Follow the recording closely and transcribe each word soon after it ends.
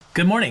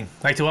Good morning.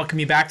 I'd like to welcome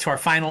you back to our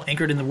final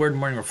Anchored in the Word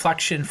morning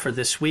reflection for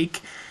this week.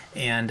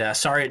 And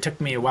sorry it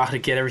took me a while to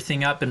get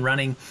everything up and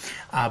running,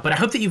 but I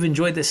hope that you've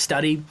enjoyed this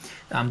study.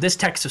 This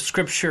text of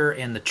Scripture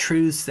and the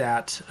truths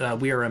that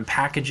we are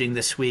unpackaging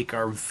this week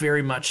are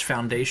very much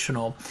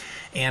foundational.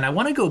 And I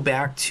want to go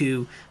back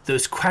to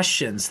those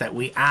questions that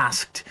we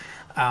asked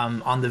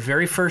on the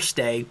very first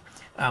day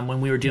when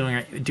we were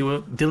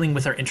dealing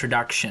with our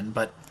introduction.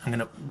 But I'm going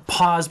to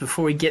pause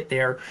before we get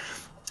there.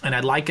 And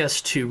I'd like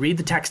us to read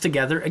the text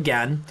together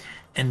again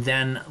and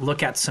then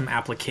look at some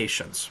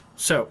applications.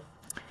 So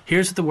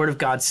here's what the Word of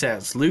God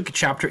says. Luke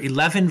chapter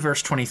 11,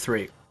 verse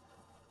 23.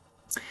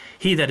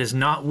 He that is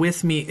not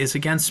with me is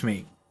against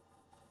me,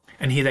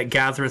 and he that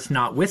gathereth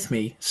not with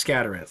me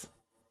scattereth.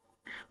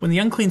 When the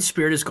unclean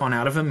spirit is gone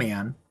out of a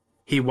man,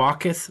 he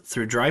walketh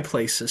through dry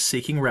places,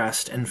 seeking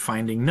rest, and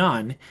finding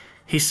none,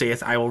 he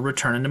saith, I will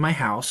return unto my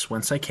house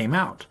whence I came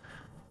out.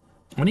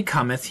 When he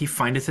cometh, he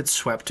findeth it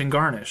swept and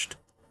garnished.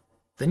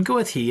 Then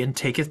goeth he and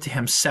taketh to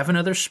him 7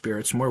 other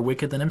spirits more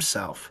wicked than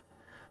himself.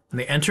 And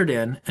they entered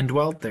in and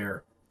dwelt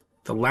there.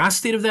 The last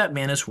state of that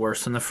man is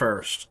worse than the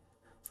first.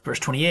 Verse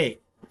 28.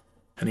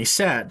 And he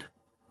said,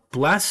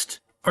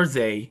 Blessed are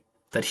they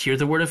that hear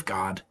the word of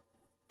God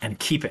and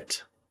keep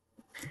it.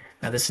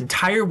 Now this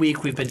entire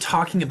week we've been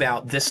talking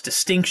about this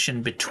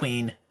distinction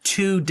between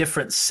two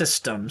different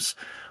systems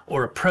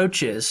or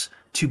approaches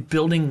to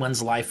building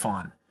one's life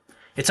on.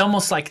 It's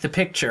almost like the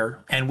picture,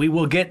 and we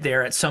will get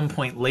there at some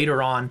point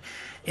later on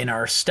in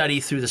our study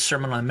through the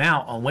Sermon on the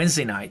Mount on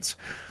Wednesday nights.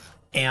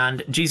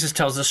 And Jesus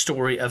tells the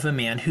story of a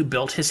man who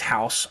built his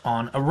house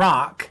on a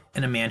rock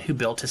and a man who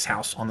built his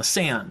house on the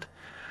sand.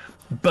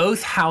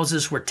 Both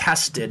houses were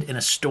tested in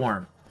a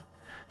storm.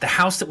 The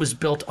house that was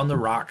built on the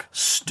rock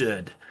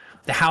stood.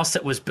 The house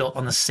that was built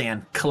on the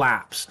sand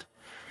collapsed.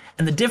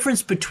 And the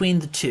difference between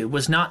the two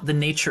was not the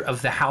nature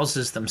of the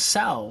houses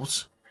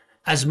themselves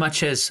as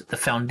much as the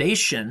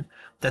foundation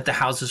that the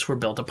houses were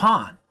built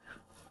upon.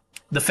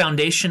 The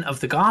foundation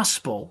of the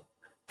gospel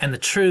and the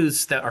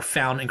truths that are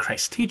found in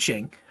Christ's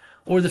teaching,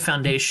 or the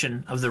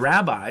foundation of the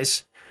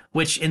rabbis,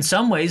 which in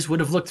some ways would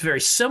have looked very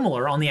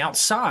similar on the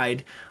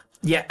outside,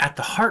 yet at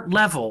the heart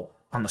level,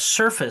 on the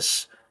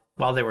surface,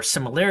 while there were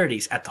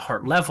similarities at the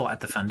heart level, at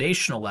the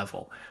foundational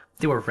level,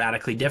 they were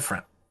radically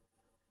different.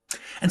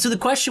 And so the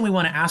question we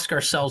want to ask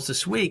ourselves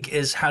this week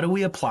is, how do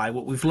we apply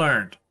what we've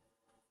learned?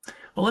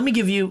 Well, let me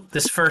give you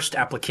this first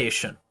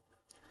application.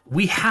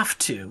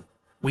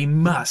 We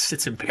must,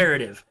 it's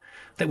imperative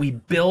that we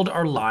build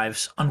our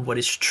lives on what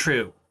is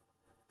true,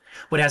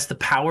 what has the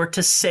power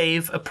to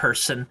save a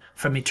person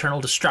from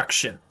eternal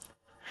destruction,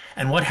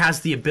 and what has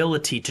the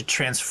ability to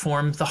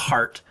transform the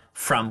heart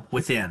from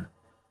within.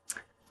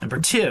 Number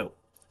 2,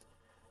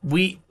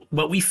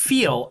 what we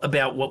feel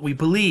about what we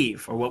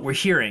believe or what we're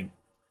hearing,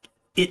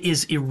 it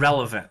is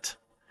irrelevant.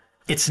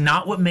 It's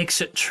not what makes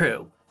it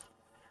true.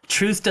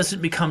 Truth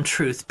doesn't become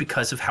truth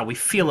because of how we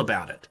feel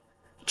about it.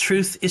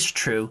 Truth is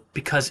true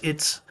because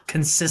it's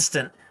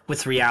consistent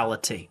with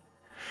reality.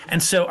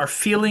 And so our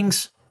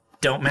feelings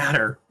don't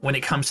matter when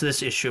it comes to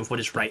this issue of what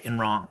is right and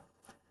wrong.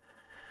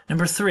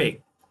 Number 3,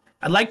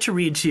 I'd like to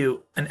read to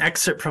you an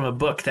excerpt from a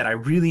book that I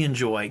really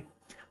enjoy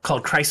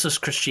called Christless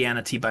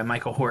Christianity by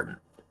Michael Horton.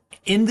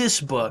 In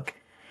this book,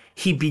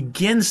 he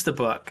begins the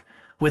book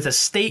with a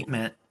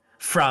statement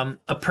from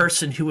a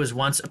person who was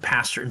once a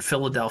pastor in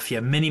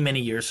Philadelphia many,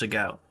 many years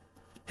ago.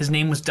 His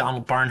name was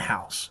Donald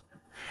Barnhouse.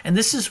 And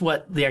this is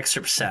what the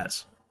excerpt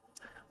says.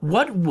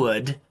 What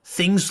would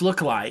things look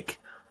like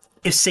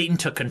if Satan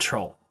took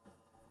control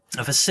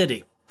of a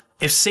city?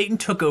 If Satan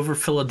took over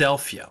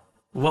Philadelphia,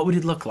 what would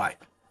it look like?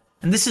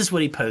 And this is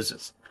what he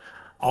poses.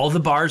 All the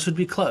bars would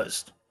be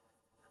closed.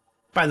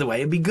 By the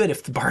way, it'd be good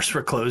if the bars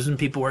were closed and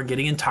people weren't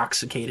getting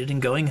intoxicated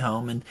and going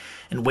home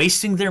and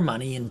wasting their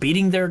money and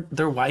beating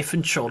their wife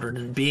and children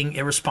and being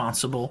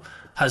irresponsible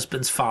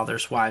husbands,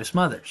 fathers, wives,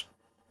 mothers.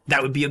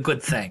 That would be a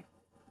good thing.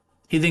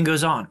 He then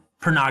goes on.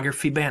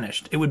 Pornography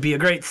banished. It would be a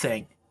great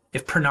thing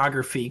if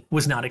pornography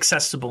was not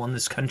accessible in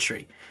this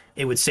country.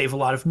 It would save a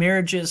lot of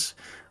marriages,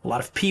 a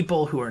lot of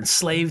people who are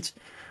enslaved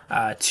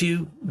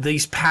to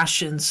these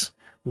passions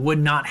would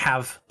not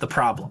have the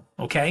problem,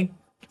 okay?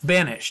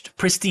 Banished.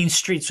 Pristine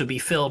streets would be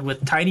filled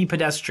with tiny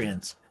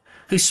pedestrians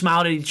who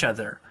smiled at each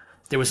other.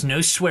 There was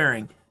no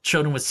swearing.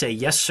 Children would say,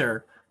 yes,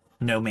 sir,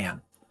 no,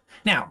 ma'am.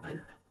 Now,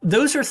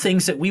 those are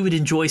things that we would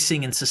enjoy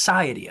seeing in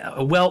society,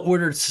 a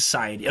well-ordered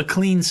society, a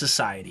clean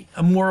society,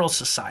 a moral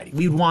society.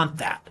 We want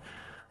that.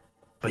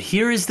 But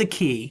here is the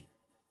key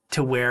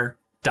to where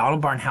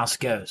Donald Barnhouse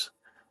goes.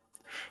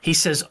 He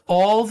says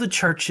all the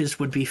churches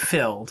would be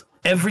filled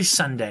every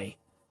Sunday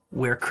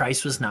where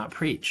Christ was not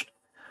preached.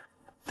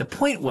 The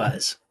point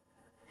was,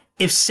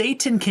 if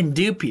Satan can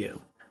dupe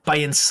you by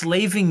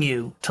enslaving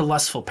you to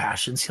lustful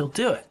passions, he'll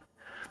do it.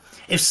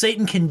 If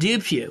Satan can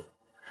dupe you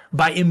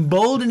by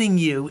emboldening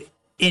you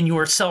in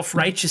your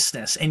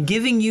self-righteousness and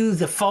giving you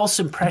the false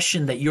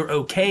impression that you're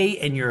okay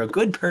and you're a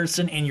good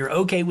person and you're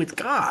okay with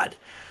God,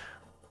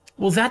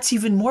 well, that's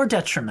even more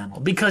detrimental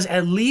because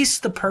at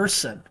least the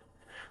person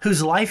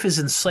whose life is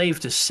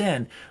enslaved to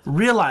sin,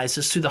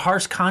 realizes through the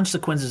harsh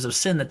consequences of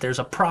sin that there's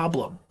a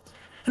problem.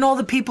 And all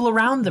the people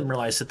around them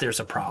realize that there's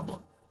a problem.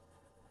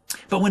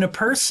 But when a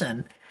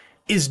person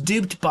is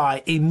duped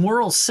by a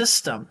moral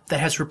system that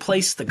has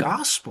replaced the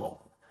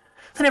gospel,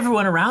 then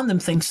everyone around them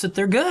thinks that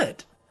they're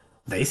good.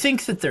 They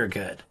think that they're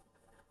good.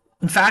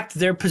 In fact,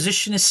 their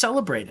position is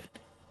celebrated.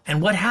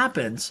 And what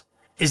happens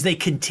is they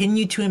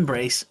continue to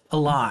embrace a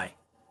lie.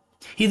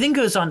 He then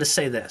goes on to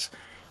say this: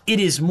 it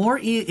is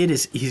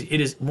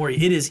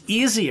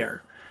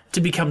easier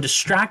to become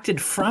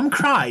distracted from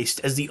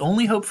Christ as the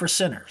only hope for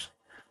sinners,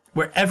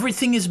 where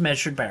everything is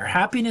measured by our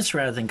happiness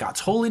rather than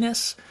God's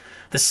holiness.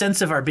 The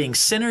sense of our being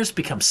sinners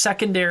becomes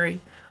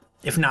secondary,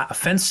 if not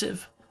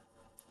offensive.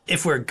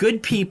 If we're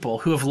good people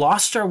who have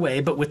lost our way,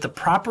 but with the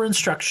proper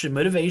instruction and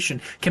motivation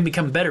can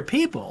become better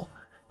people,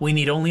 we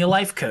need only a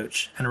life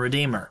coach and a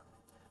redeemer.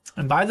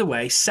 And by the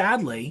way,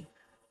 sadly,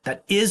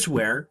 that is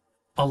where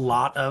a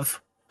lot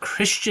of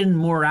Christian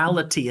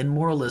morality and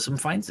moralism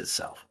finds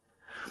itself.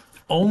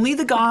 Only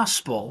the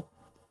gospel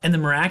and the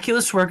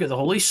miraculous work of the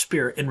Holy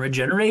Spirit in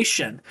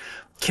regeneration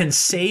can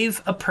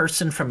save a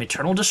person from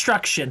eternal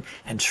destruction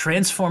and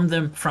transform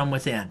them from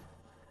within.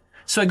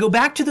 So I go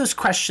back to those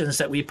questions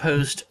that we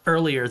posed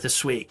earlier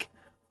this week.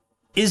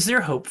 Is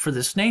there hope for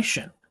this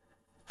nation?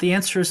 The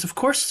answer is, of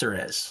course there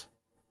is.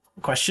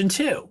 Question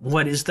 2,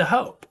 what is the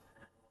hope?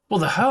 Well,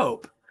 the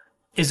hope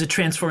is the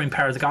transforming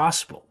power of the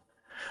gospel.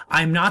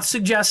 I'm not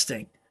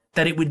suggesting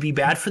that it would be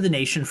bad for the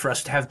nation for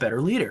us to have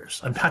better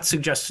leaders. I'm not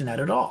suggesting that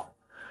at all.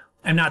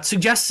 I'm not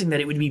suggesting that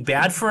it would be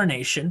bad for our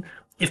nation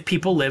if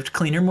people lived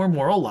cleaner, more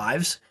moral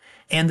lives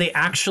and they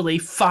actually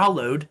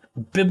followed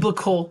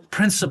biblical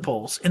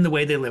principles in the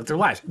way they lived their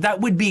lives. That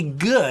would be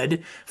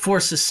good for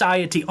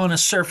society on a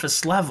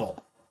surface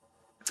level.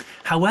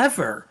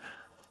 However,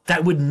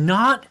 that would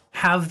not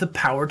have the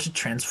power to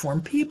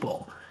transform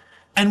people.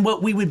 And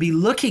what we would be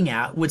looking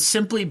at would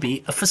simply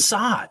be a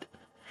facade.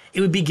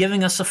 It would be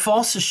giving us a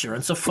false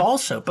assurance, a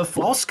false hope, a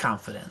false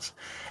confidence.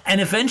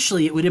 And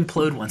eventually it would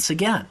implode once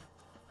again.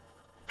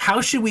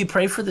 How should we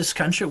pray for this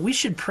country? We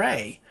should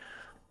pray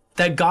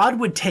that God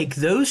would take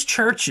those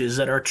churches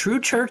that are true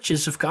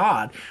churches of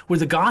God, where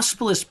the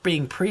gospel is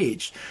being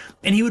preached,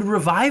 and he would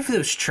revive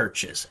those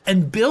churches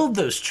and build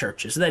those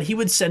churches, that he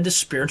would send a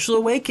spiritual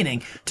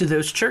awakening to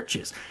those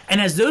churches. And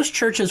as those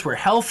churches were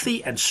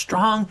healthy and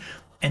strong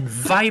and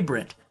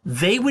vibrant,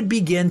 they would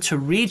begin to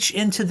reach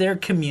into their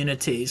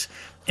communities,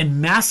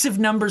 and massive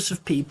numbers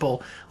of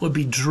people would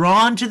be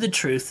drawn to the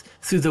truth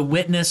through the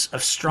witness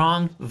of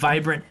strong,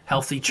 vibrant,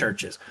 healthy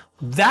churches.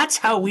 That's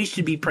how we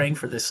should be praying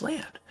for this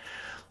land.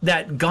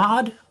 That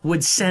God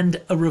would send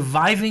a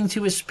reviving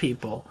to his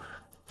people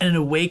and an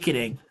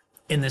awakening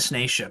in this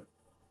nation.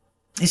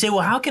 You say, well,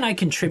 how can I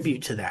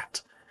contribute to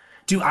that?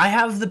 Do I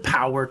have the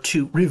power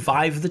to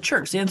revive the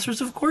church? The answer is,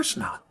 of course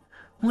not.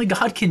 Only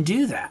God can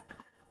do that.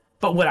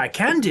 But what I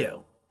can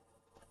do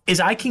is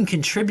I can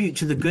contribute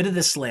to the good of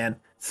this land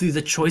through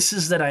the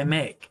choices that I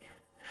make.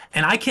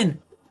 And I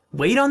can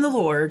wait on the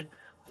Lord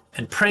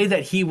and pray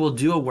that he will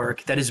do a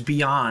work that is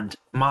beyond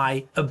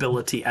my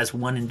ability as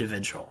one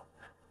individual.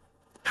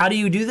 How do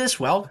you do this?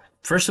 Well,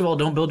 first of all,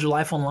 don't build your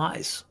life on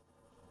lies.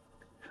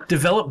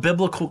 Develop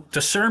biblical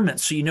discernment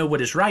so you know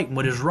what is right and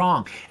what is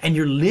wrong, and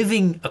you're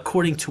living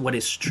according to what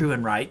is true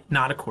and right,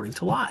 not according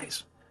to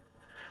lies.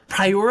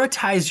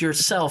 Prioritize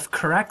yourself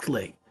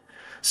correctly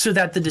so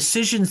that the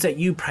decisions that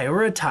you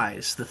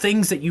prioritize, the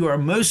things that you are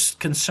most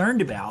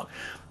concerned about,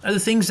 are the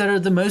things that are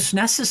the most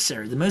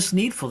necessary, the most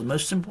needful, the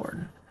most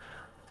important.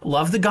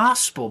 Love the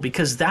gospel,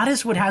 because that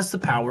is what has the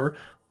power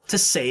to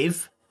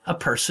save a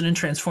person and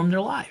transform their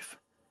life.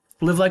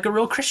 Live like a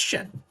real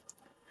Christian.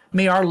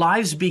 May our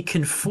lives be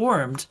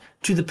conformed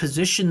to the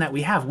position that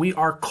we have. We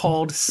are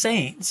called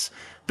saints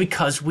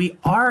because we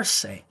are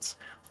saints.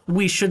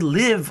 We should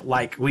live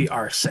like we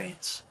are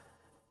saints.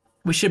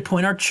 We should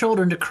point our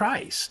children to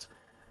Christ.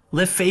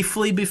 Live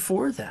faithfully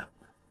before them.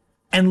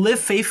 And live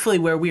faithfully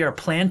where we are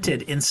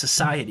planted in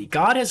society.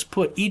 God has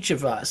put each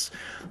of us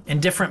in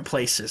different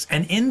places.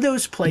 And in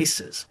those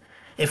places,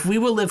 if we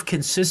will live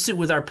consistent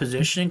with our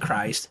position in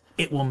Christ,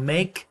 it will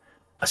make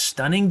a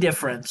stunning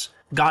difference.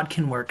 God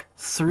can work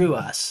through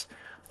us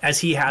as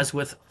he has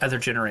with other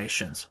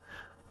generations.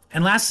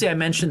 And lastly, I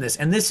mentioned this,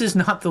 and this is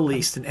not the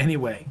least in any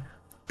way.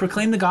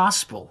 Proclaim the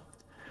gospel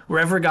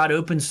wherever God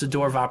opens the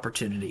door of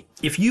opportunity.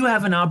 If you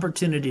have an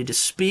opportunity to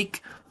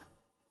speak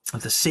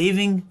of the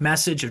saving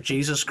message of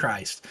Jesus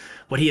Christ,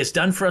 what he has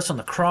done for us on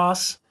the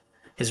cross,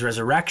 his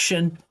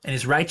resurrection, and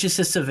his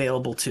righteousness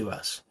available to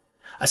us,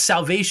 a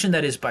salvation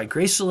that is by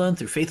grace alone,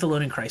 through faith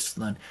alone, in Christ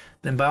alone,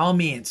 then by all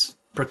means,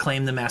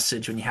 proclaim the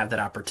message when you have that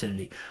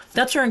opportunity.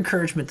 That's our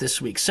encouragement this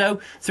week.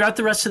 So throughout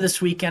the rest of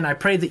this weekend, I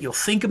pray that you'll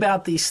think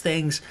about these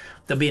things.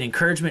 They'll be an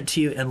encouragement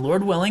to you. And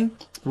Lord willing,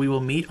 we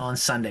will meet on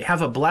Sunday.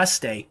 Have a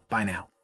blessed day. Bye now.